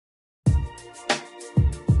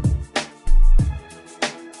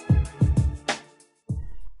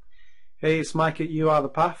Hey, it's Mike at You Are The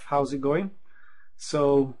Path. How's it going?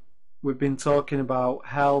 So, we've been talking about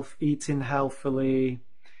health, eating healthily,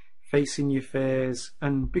 facing your fears,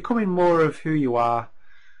 and becoming more of who you are,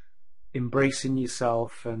 embracing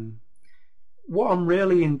yourself. And what I'm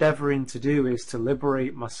really endeavouring to do is to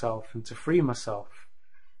liberate myself and to free myself.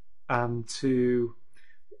 And to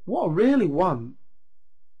what I really want,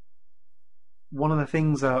 one of the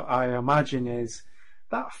things I imagine is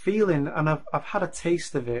that feeling, and I've had a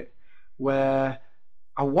taste of it, where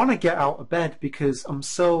I want to get out of bed because I'm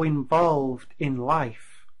so involved in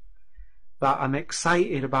life that I'm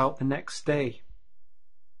excited about the next day.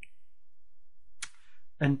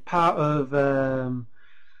 And part of the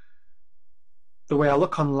way I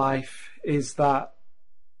look on life is that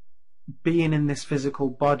being in this physical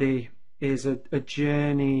body is a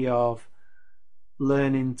journey of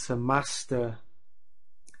learning to master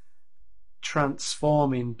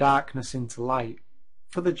transforming darkness into light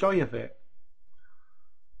for the joy of it,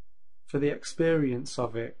 for the experience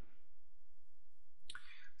of it.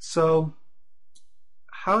 So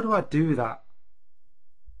how do I do that?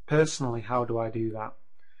 Personally, how do I do that?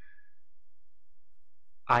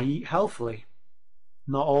 I eat healthily.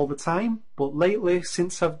 Not all the time, but lately,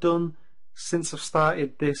 since I've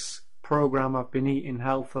started this program, I've been eating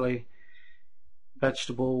healthily.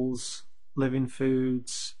 Vegetables, living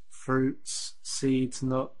foods, fruits, seeds,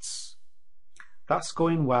 nuts. That's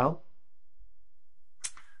going well.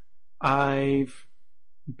 I've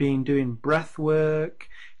been doing breath work.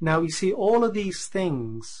 Now, you see, all of these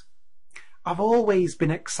things, I've always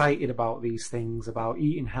been excited about these things, about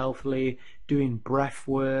eating healthily, doing breath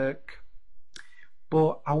work,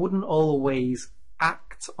 but I wouldn't always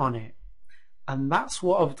act on it. And that's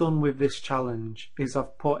what I've done with this challenge, is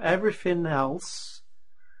I've put everything else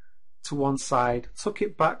to one side, took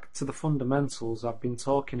it back to the fundamentals I've been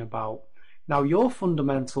talking about. Now, your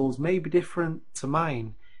fundamentals may be different to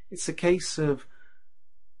mine. It's a case of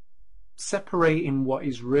separating what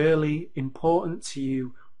is really important to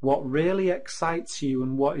you, what really excites you,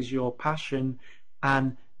 and what is your passion,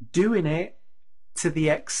 and doing it to the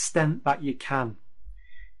extent that you can.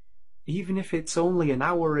 Even if it's only an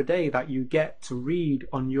hour a day that you get to read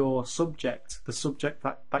on your subject, the subject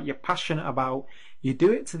that you're passionate about, you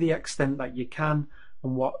do it to the extent that you can.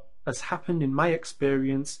 And what has happened in my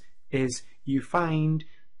experience is you find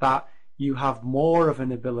that you have more of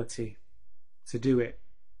an ability to do it.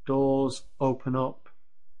 Doors open up,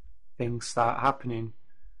 things start happening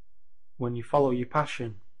when you follow your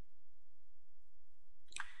passion.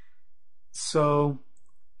 So,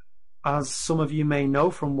 as some of you may know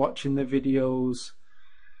from watching the videos,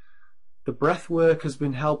 the breath work has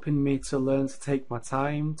been helping me to learn to take my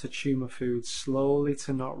time, to chew my food slowly,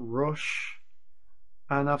 to not rush.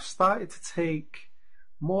 And I've started to take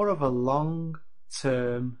more of a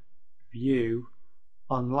long-term view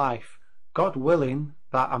on life. God willing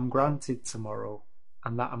that I'm granted tomorrow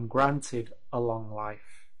and that I'm granted a long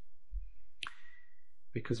life.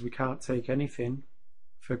 Because we can't take anything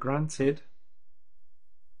for granted.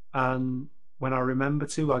 And when I remember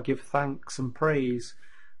to, I give thanks and praise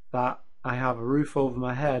that I have a roof over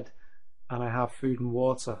my head and I have food and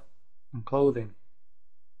water and clothing.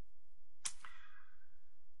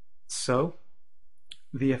 So,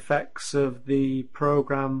 the effects of the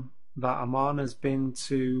program that I'm on has been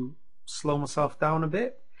to slow myself down a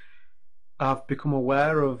bit. I've become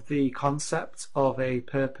aware of the concept of a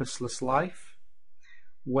purposeless life,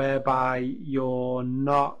 whereby you're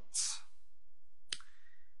not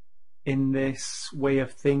in this way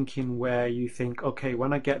of thinking where you think, okay,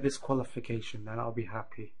 when I get this qualification, then I'll be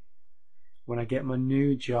happy. When I get my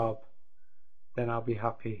new job, then I'll be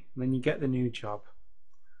happy. And then you get the new job.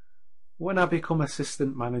 When I become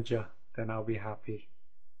assistant manager, then I'll be happy.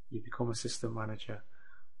 You become assistant manager.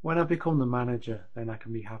 When I become the manager, then I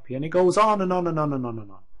can be happy. And it goes on and on and on and on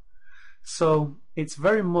and on. So it's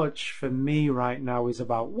very much, for me right now, is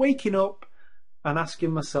about waking up and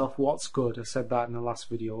asking myself what's good. I said that in the last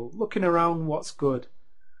video. Looking around, what's good.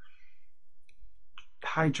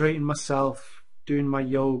 Hydrating myself, doing my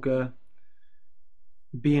yoga,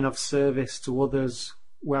 being of service to others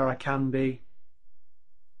where I can be.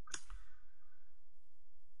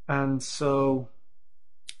 And so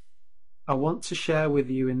I want to share with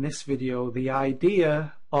you in this video the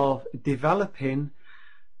idea of developing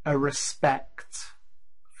a respect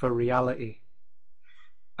for reality.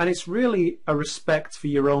 And it's really a respect for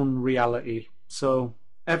your own reality. So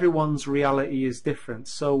everyone's reality is different.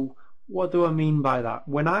 So what do I mean by that?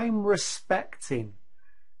 When I'm respecting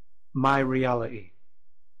my reality,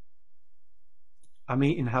 I'm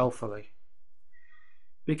eating healthily.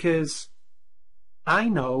 Because I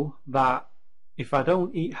know that if I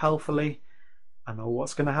don't eat healthily, I know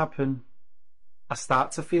what's going to happen. I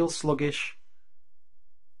start to feel sluggish.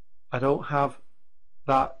 I don't have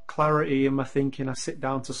that clarity in my thinking. I sit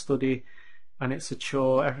down to study and it's a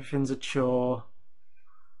chore, everything's a chore,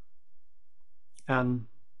 and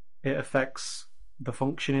it affects the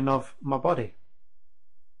functioning of my body.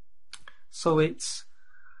 So it's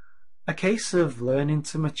a case of learning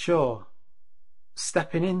to mature,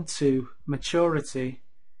 stepping into maturity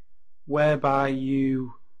whereby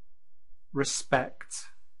you respect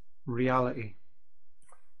reality.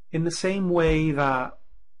 In the same way that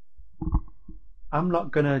I'm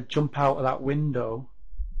not going to jump out of that window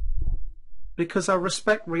because I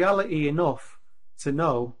respect reality enough to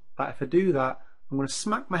know that if I do that, I'm going to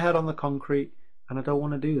smack my head on the concrete, and I don't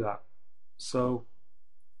want to do that. So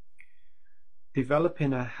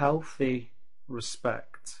developing a healthy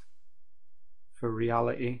respect for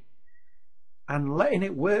reality and letting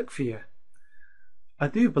it work for you. I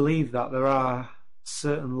do believe that there are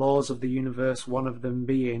certain laws of the universe, one of them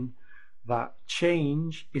being that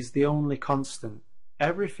change is the only constant.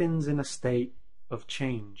 Everything's in a state of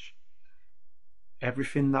change.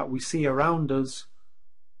 Everything that we see around us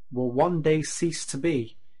will one day cease to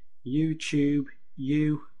be. YouTube,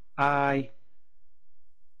 you, I,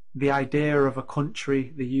 the idea of a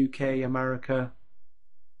country, the UK, America,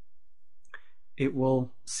 it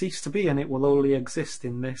will cease to be, and it will only exist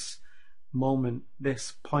in this moment,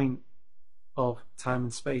 this point of time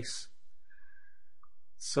and space.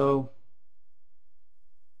 So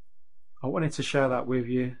I wanted to share that with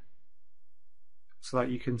you so that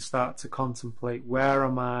you can start to contemplate, where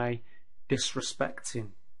am I disrespecting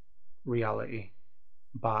reality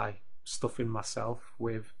by stuffing myself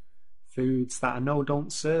with foods that I know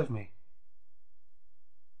don't serve me?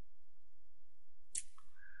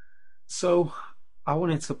 So I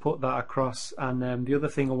wanted to put that across, and the other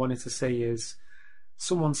thing I wanted to say is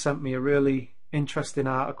someone sent me a really interesting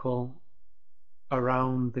article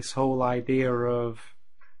around this whole idea of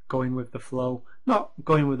going with the flow. Not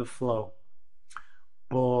going with the flow,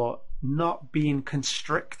 but not being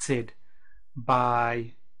constricted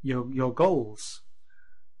by your goals.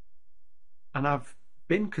 And I've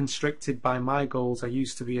been constricted by my goals. I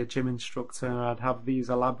used to be a gym instructor, and I'd have these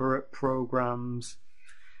elaborate programs,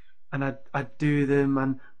 and I'd do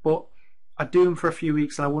them, but I'd do them for a few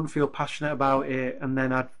weeks and I wouldn't feel passionate about it, and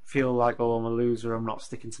then I'd feel like, oh, I'm a loser, I'm not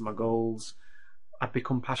sticking to my goals. I'd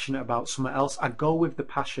become passionate about something else. I'd go with the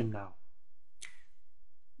passion now,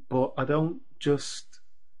 but I don't just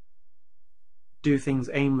do things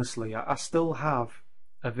aimlessly. I still have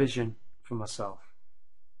a vision for myself.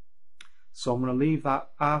 So I'm going to leave that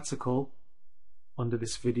article under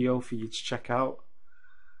this video for you to check out.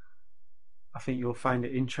 I think you'll find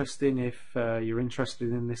it interesting if you're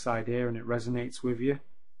interested in this idea and it resonates with you.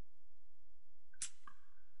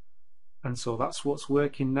 And so that's what's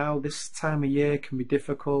working now. This time of year can be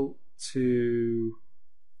difficult to,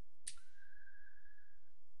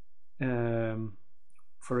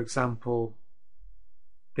 for example,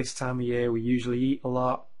 this time of year we usually eat a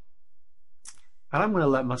lot, and I'm going to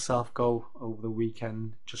let myself go over the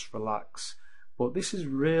weekend, just relax. But this is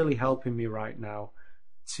really helping me right now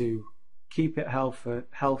to keep it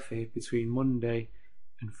healthy between Monday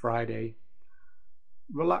and Friday.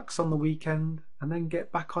 Relax on the weekend and then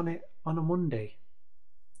get back on it on a Monday.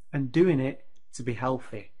 And doing it to be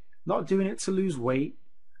healthy. Not doing it to lose weight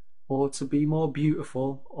or to be more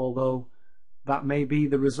beautiful, although that may be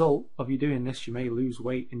the result of you doing this. You may lose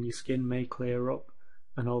weight and your skin may clear up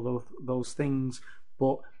and all those things.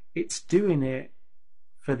 But it's doing it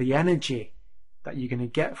for the energy that you're going to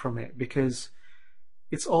get from it, because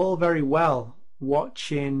it's all very well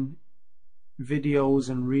watching videos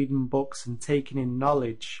and reading books and taking in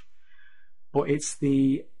knowledge, but it's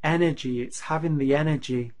the energy, it's having the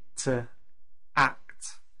energy to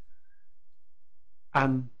act.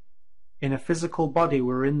 And in a physical body,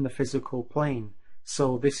 we're in the physical plane.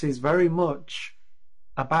 So this is very much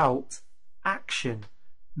about action,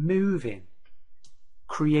 moving,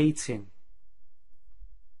 creating.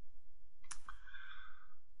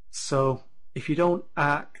 So if you don't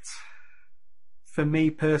act, for me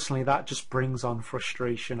personally, that just brings on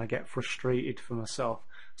frustration. I get frustrated for myself.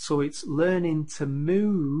 So it's learning to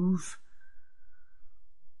move,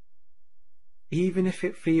 even if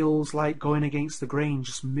it feels like going against the grain,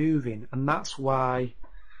 just moving. And that's why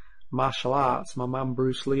martial arts, my man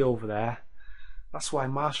Bruce Lee over there, that's why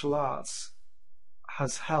martial arts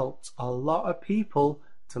has helped a lot of people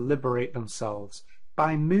to liberate themselves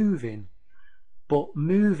by moving, but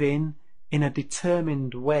moving in a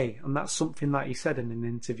determined way. And that's something that he said in an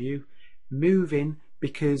interview. Moving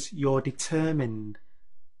because you're determined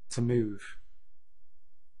to move.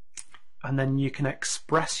 and then you can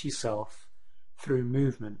express yourself through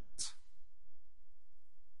movement.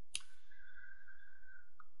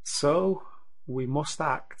 So we must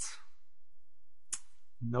act,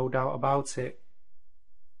 no doubt about it,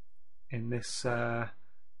 in this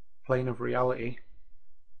plane of reality.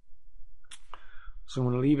 So I'm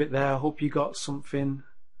going to leave it there. I hope you got something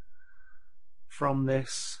from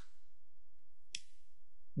this.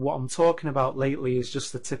 What I'm talking about lately is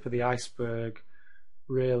just the tip of the iceberg,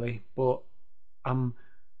 really, but I'm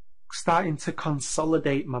starting to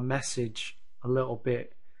consolidate my message a little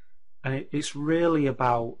bit, and it's really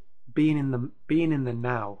about being in the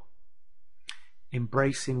now,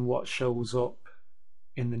 embracing what shows up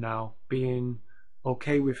in the now, being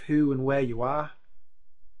okay with who and where you are,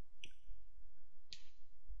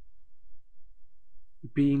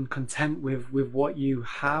 being content with what you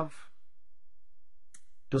have.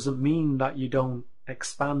 Doesn't mean that you don't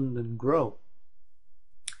expand and grow,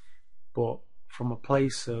 but from a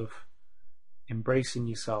place of embracing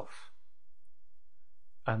yourself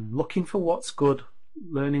and looking for what's good,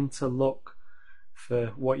 learning to look for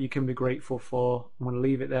what you can be grateful for. I'm going to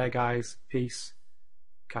leave it there, guys. Peace.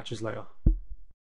 Catch us later.